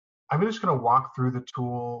I'm just going to walk through the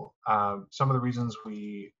tool, some of the reasons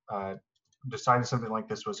we decided something like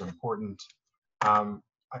this was important. And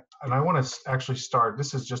I want to actually start,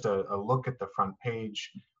 this is just a look at the front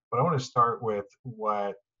page, but I want to start with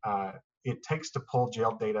what it takes to pull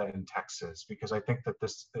jail data in Texas, because I think that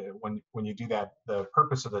this, when you do that, the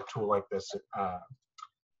purpose of the tool like this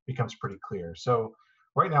becomes pretty clear. So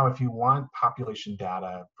right now, if you want population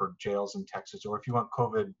data for jails in Texas, or if you want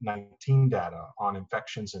COVID-19 data on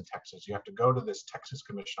infections in Texas, you have to go to this Texas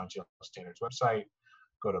Commission on Jail Standards website,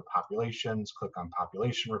 go to populations, click on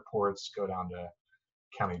population reports, go down to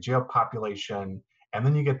county jail population, and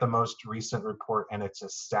then you get the most recent report, and it's a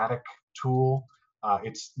static tool.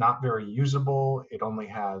 It's not very usable. It only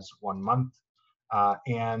has 1 month,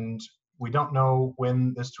 and we don't know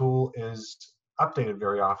when this tool is updated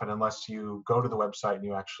very often unless you go to the website and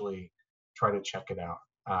you actually try to check it out.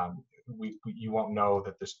 You won't know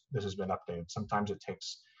that this has been updated. Sometimes it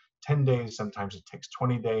takes 10 days, sometimes it takes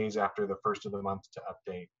 20 days after the first of the month to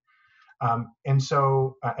update. And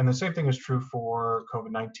the same thing is true for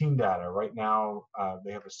COVID-19 data. Right now,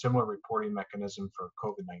 they have a similar reporting mechanism for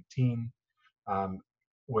COVID-19,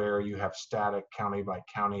 where you have static county by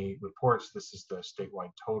county reports. This is the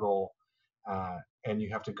statewide total. And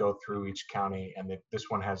you have to go through each county, and this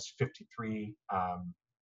one has 53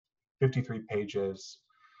 pages.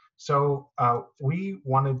 So we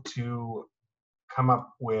wanted to come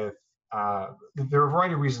up with, there are a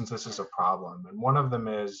variety of reasons this is a problem. And one of them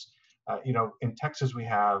is, in Texas, we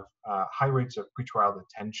have high rates of pretrial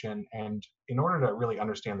detention. And in order to really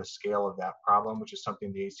understand the scale of that problem, which is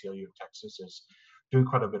something the ACLU of Texas is doing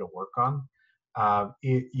quite a bit of work on,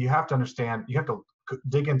 you have to understand, you have to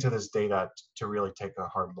dig into this data to really take a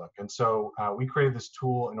hard look. And so we created this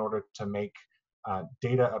tool in order to make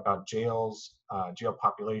data about jails, jail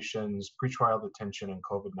populations, pretrial detention, and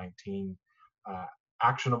COVID-19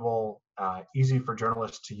 actionable, easy for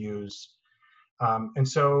journalists to use.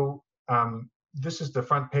 This is the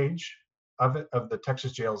front page of the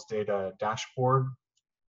Texas Jails Data Dashboard.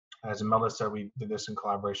 As Imelda said, we did this in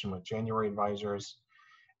collaboration with January advisors.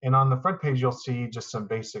 And on the front page, you'll see just some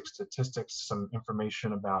basic statistics, some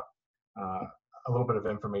information about, a little bit of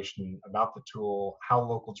information about the tool, how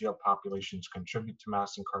local jail populations contribute to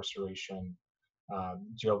mass incarceration.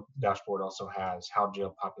 Jail Dashboard also has how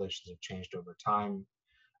jail populations have changed over time.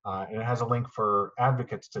 And it has a link for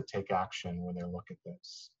advocates to take action when they look at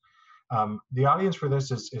this. The audience for this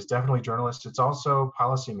is definitely journalists. It's also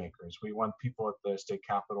policymakers. We want people at the state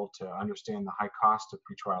capitol to understand the high cost of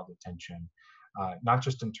pretrial detention, not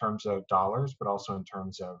just in terms of dollars, but also in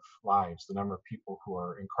terms of lives, the number of people who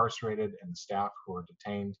are incarcerated and the staff who are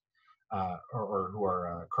detained or who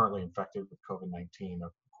are currently infected with COVID-19,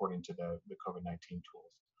 according to the COVID-19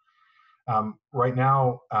 tools. Right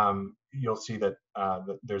now, you'll see that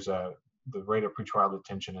the rate of pretrial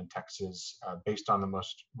detention in Texas, based on the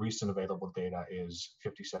most recent available data, is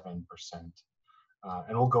 57%.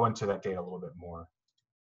 And we'll go into that data a little bit more.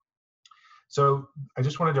 So I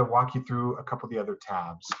just wanted to walk you through a couple of the other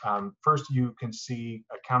tabs. First, you can see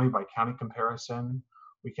a county by county comparison.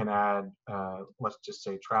 We can add, let's just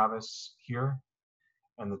say Travis here,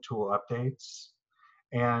 and the tool updates.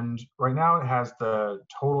 And right now it has the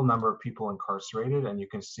total number of people incarcerated, and you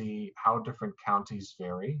can see how different counties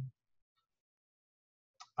vary.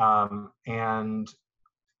 There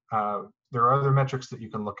are other metrics that you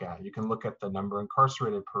can look at. You can look at the number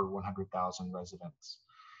incarcerated per 100,000 residents.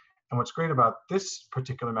 And what's great about this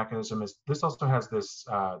particular mechanism is this also has this,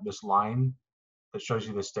 this line that shows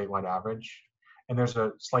you the statewide average. And there's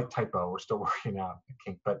a slight typo. We're still working out the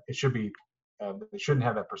kink, but it should be, it shouldn't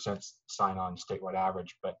have that percent sign on statewide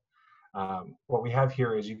average. But what we have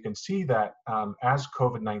here is you can see that as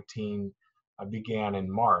COVID-19 began in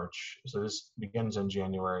March, so this begins in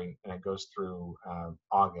January and it goes through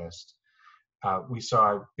August, we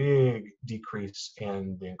saw a big decrease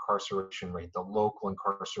in the incarceration rate, the local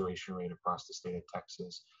incarceration rate across the state of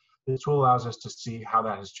Texas. This tool allows us to see how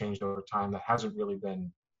that has changed over time. That hasn't really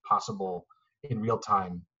been possible in real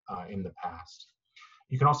time in the past.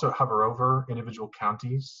 You can also hover over individual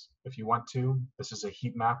counties if you want to. This is a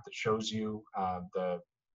heat map that shows you the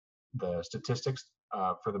statistics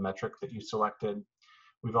for the metric that you selected.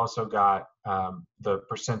 We've also got the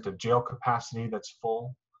percent of jail capacity that's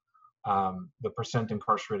full, the percent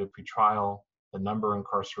incarcerated pretrial, the number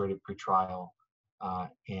incarcerated pretrial,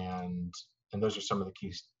 and those are some of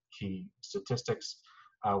the key statistics.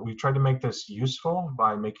 We've tried to make this useful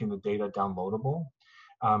by making the data downloadable.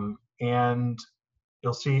 And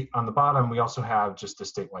you'll see on the bottom, we also have just the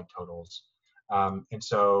statewide totals. And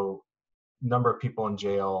so number of people in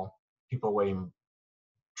jail, people awaiting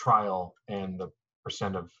trial, and the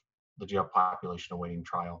percent of the jail population awaiting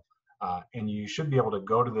trial. And you should be able to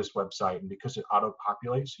go to this website, and because it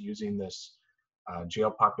auto-populates using this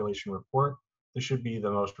jail population report, this should be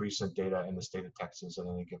the most recent data in the state of Texas at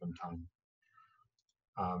any given time.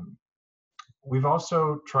 We've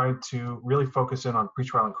also tried to really focus in on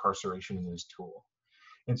pretrial incarceration in this tool.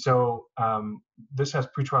 And so this has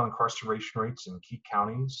pretrial incarceration rates in key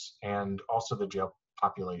counties and also the jail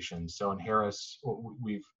population. So in Harris,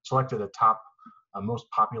 we've selected the top most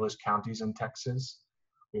populous counties in Texas.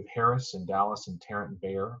 We have Harris and Dallas and Tarrant and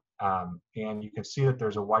Bexar. And you can see that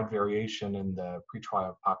there's a wide variation in the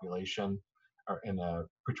pretrial population, or in the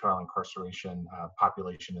pretrial incarceration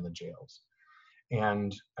population in the jails.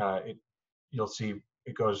 And you'll see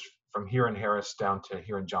it goes from here in Harris down to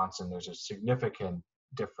here in Johnson. There's a significant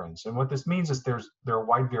difference. And what this means is there are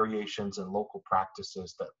wide variations in local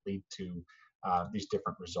practices that lead to these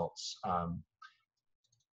different results.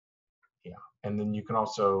 Yeah, and then you can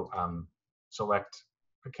also select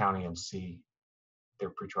a county and see their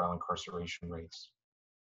pretrial incarceration rates.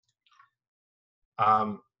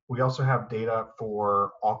 We also have data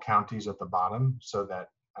for all counties at the bottom, so that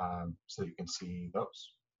so you can see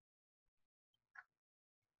those.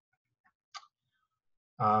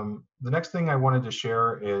 The next thing I wanted to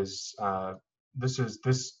share is this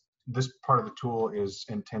part of the tool is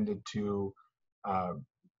intended to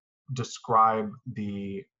describe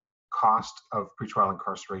the cost of pretrial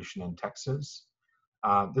incarceration in Texas.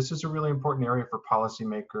 This is a really important area for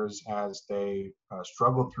policymakers as they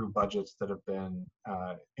struggle through budgets that have been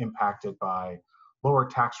impacted by lower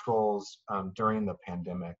tax rolls during the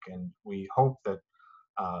pandemic. And we hope that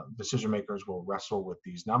decision makers will wrestle with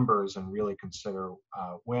these numbers and really consider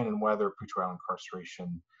when and whether pretrial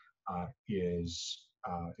incarceration is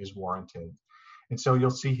warranted. And so you'll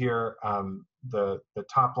see here the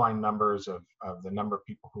top line numbers of the number of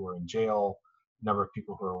people who are in jail, number of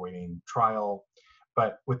people who are awaiting trial.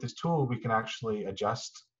 But with this tool, we can actually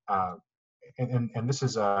adjust, and this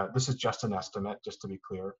is just an estimate, just to be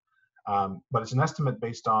clear. But it's an estimate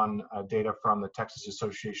based on data from the Texas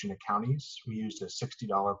Association of Counties. We used a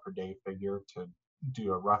 $60 per day figure to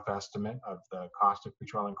do a rough estimate of the cost of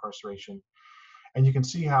pretrial incarceration. And you can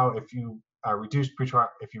see how if you reduced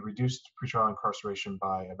pretrial incarceration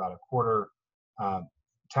by about a quarter,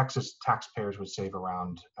 Texas taxpayers would save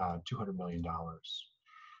around $200 million.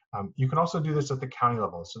 You can also do this at the county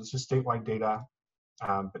level. So this is statewide data,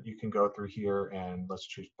 but you can go through here and let's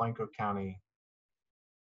choose Blanco County.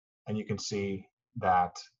 And you can see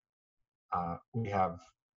that we have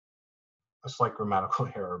a slight grammatical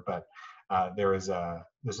error, but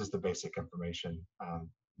this is the basic information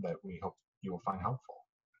that we hope you will find helpful.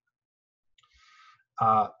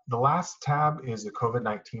 The last tab is the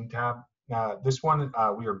COVID-19 tab. This one,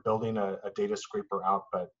 we are building a data scraper out,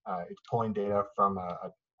 but it's pulling data from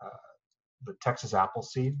the Texas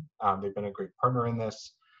Appleseed. They've been a great partner in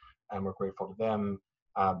this, and we're grateful to them.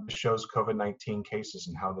 It shows COVID-19 cases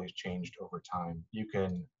and how they've changed over time. You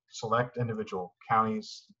can select individual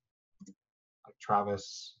counties, like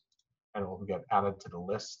Travis, and it will get added to the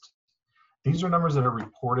list. These are numbers that are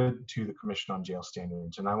reported to the Commission on Jail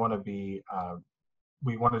Standards, and I want to be,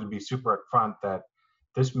 we wanted to be super upfront that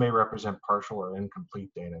this may represent partial or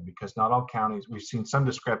incomplete data because not all counties, we've seen some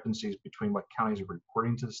discrepancies between what counties are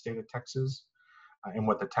reporting to the state of Texas and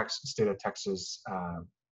what the state of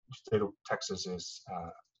Texas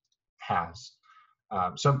has.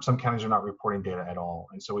 Some counties are not reporting data at all,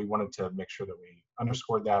 and so we wanted to make sure that we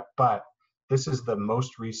underscored that. But this is the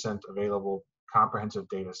most recent available comprehensive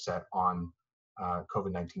data set on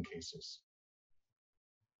COVID-19 cases.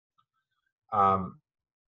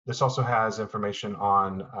 This also has information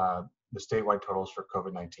on the statewide totals for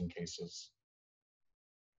COVID-19 cases.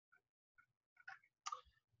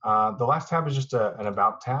 The last tab is just an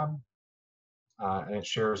About tab. And it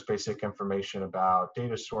shares basic information about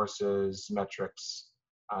data sources, metrics,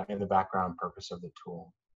 and the background purpose of the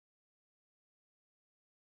tool.